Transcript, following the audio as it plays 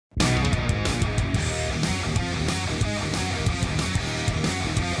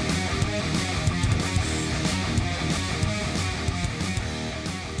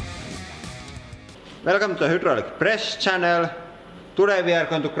Welcome to Hydraulic Press channel. Today we are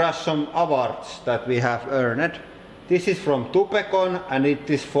going to crush some awards that we have earned. This is from Tupecon and it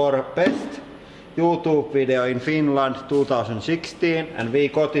is for best YouTube video in Finland 2016, and we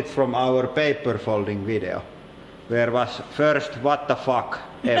got it from our paper folding video, where was first what the fuck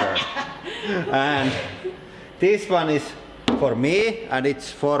ever. And this one is for me, and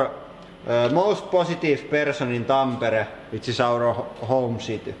it's for most positive person in Tampere, which is our home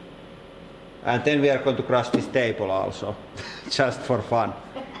city. And then we are going to crush this table also, just for fun.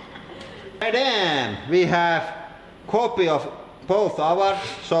 And then we have copy of both awards,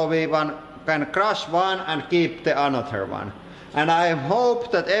 so we can crush one and keep the another one. And I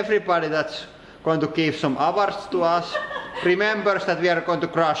hope that everybody that's going to give some awards to us remembers that we are going to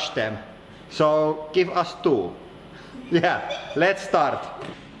crush them. So give us two. Yeah, let's start.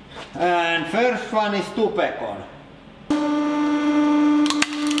 And first one is Tupecon.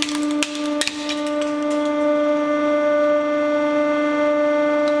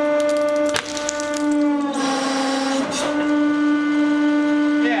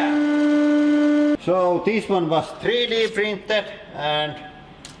 So this one was 3D printed and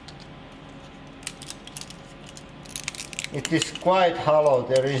it is quite hollow,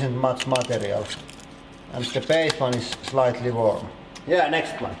 there isn't much material. And the base one is slightly warm. Yeah,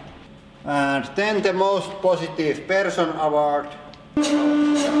 next one. And then the most positive person award.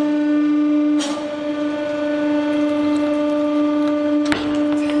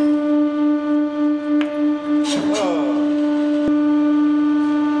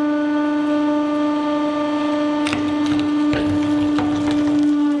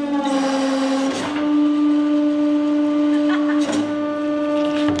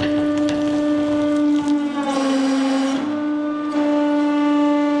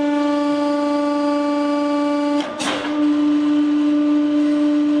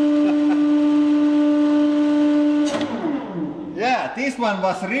 This one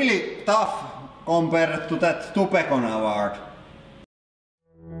was really tough compared to that Tupecon award.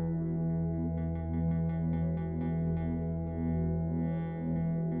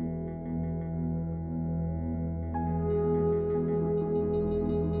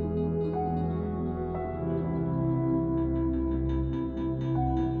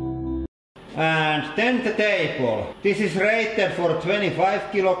 And then the table. This is rated for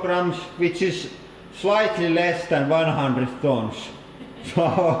 25 kilograms, which is slightly less than 100 tons.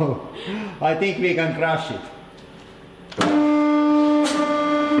 So I think we can crush it.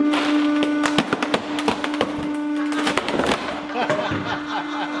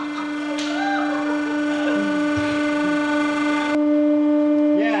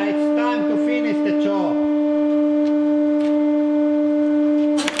 Yeah, it's time to finish the job.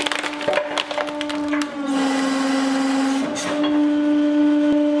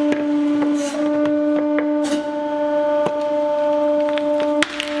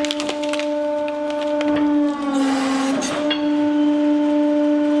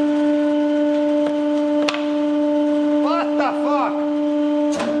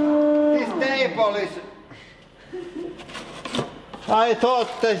 I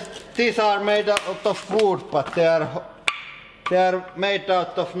thought that these are made out of wood, but they are made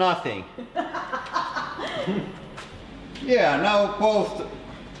out of nothing. Yeah, now both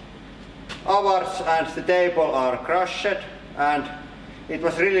awards and the table are crushed, and it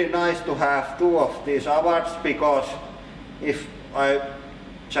was really nice to have two of these awards, because if I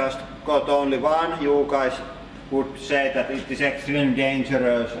just got only one, you guys would say that it is extremely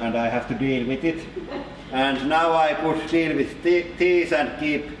dangerous and I have to deal with it. And now I could deal with these and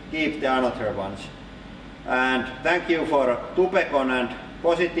keep the other ones. And thank you for Tupecon and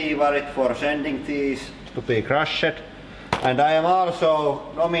Positivarit for sending these to be crushed. And I am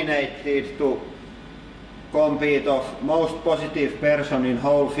also nominated to compete of most positive person in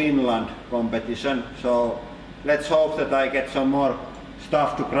whole Finland competition. So let's hope that I get some more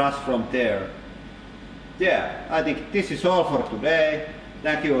stuff to crush from there. Yeah, I think this is all for today.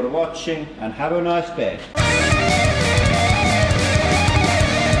 Thank you for watching and have a nice day.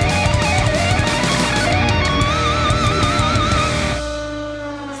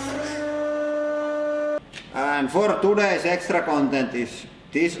 And for today's extra content is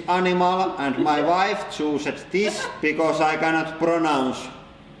this animal, and my wife chose this because I cannot pronounce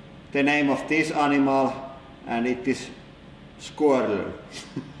the name of this animal, and it is squirrel.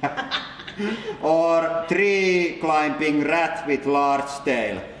 Or tree climbing rat with large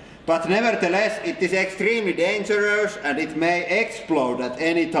tail. But nevertheless it is extremely dangerous and it may explode at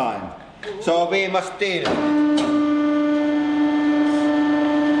any time. So we must deal with it.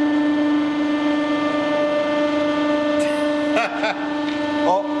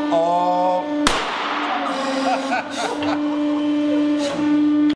 Oh. Yes.